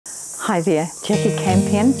Hi there,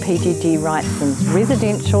 Jacqui.campion, PGG Wrightson's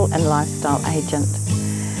residential and lifestyle agent.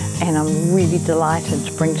 And I'm really delighted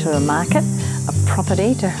to bring to the market a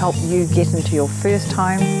property to help you get into your first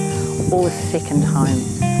home or second home,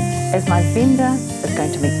 as my vendor is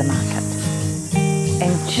going to meet the market.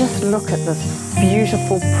 And just look at this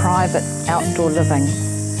beautiful private outdoor living.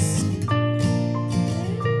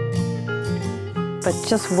 But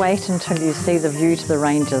just wait until you see the view to the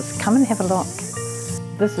ranges. Come and have a look.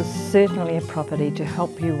 This is certainly a property to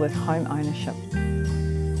help you with home ownership.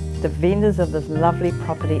 The vendors of this lovely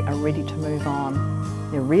property are ready to move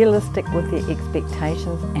on. They're realistic with their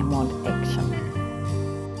expectations and want action.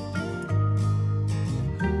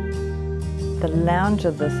 The lounge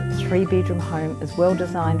of this 3-bedroom home is well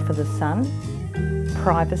designed for the sun,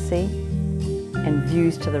 privacy and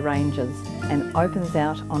views to the ranges, and opens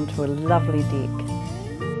out onto a lovely deck.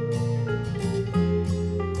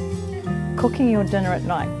 Cooking your dinner at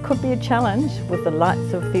night could be a challenge with the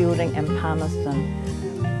lights of Feilding and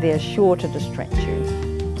Palmerston. They are sure to distract you.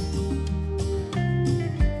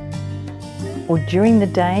 Or during the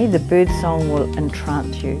day, the birdsong will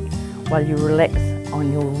entrance you while you relax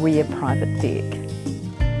on your rear private deck.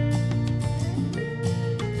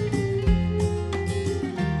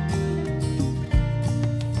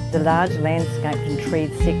 The large landscaped and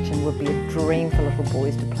treed section would be a dream for little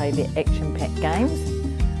boys to play their action-packed games,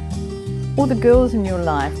 or the girls in your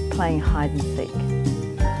life playing hide and seek.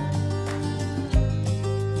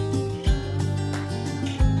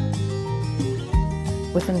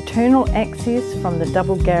 With internal access from the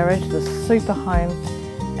double garage, the super home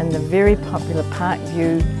and the very popular Park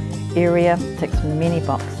View area ticks many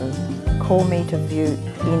boxes. Call me to view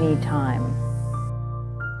any time.